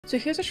So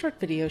here's a short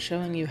video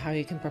showing you how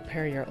you can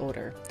prepare your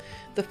odor.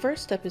 The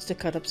first step is to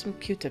cut up some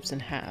Q-tips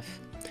in half.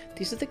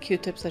 These are the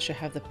Q-tips that should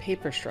have the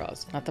paper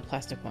straws, not the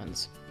plastic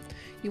ones.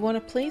 You want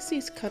to place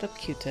these cut up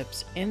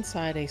Q-tips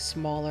inside a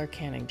smaller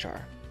canning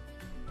jar.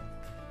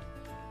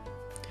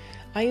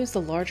 I use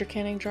the larger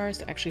canning jars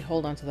to actually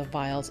hold onto the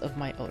vials of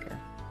my odor.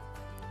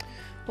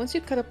 Once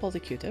you cut up all the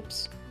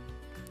Q-tips,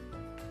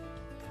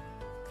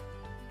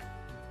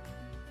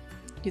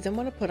 you then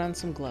want to put on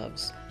some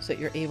gloves so that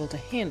you're able to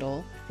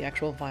handle the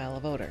actual vial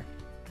of odor.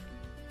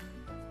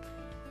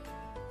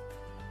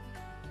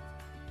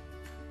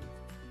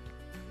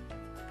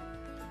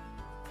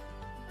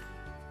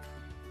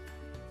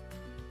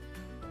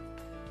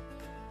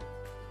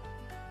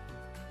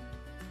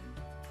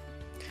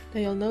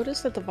 Now you'll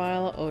notice that the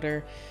vial of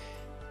odor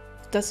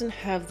doesn't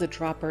have the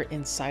dropper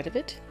inside of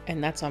it,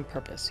 and that's on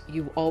purpose.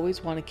 You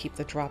always want to keep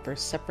the dropper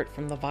separate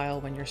from the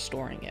vial when you're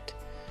storing it.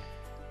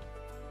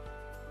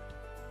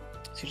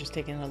 So you're just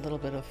taking a little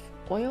bit of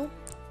oil,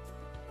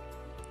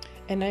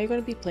 and now you're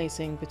going to be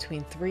placing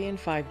between 3 and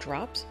 5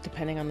 drops,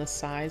 depending on the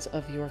size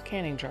of your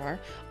canning jar,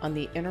 on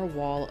the inner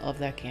wall of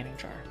that canning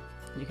jar.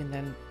 You can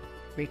then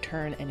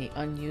return any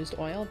unused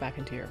oil back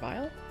into your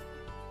vial.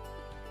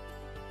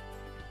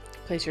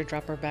 Place your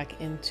dropper back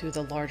into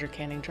the larger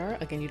canning jar.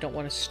 Again, you don't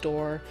want to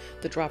store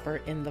the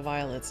dropper in the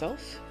vial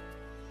itself.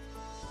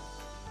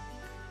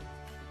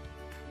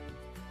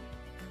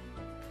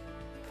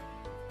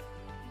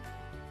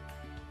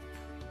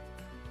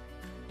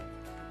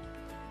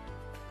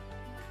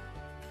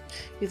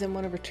 You then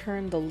want to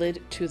return the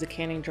lid to the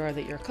canning jar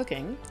that you're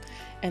cooking,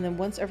 and then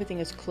once everything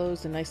is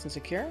closed and nice and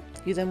secure,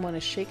 you then want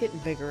to shake it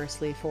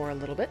vigorously for a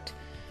little bit,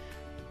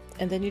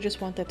 and then you just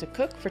want that to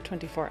cook for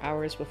 24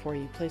 hours before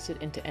you place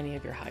it into any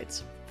of your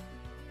hides.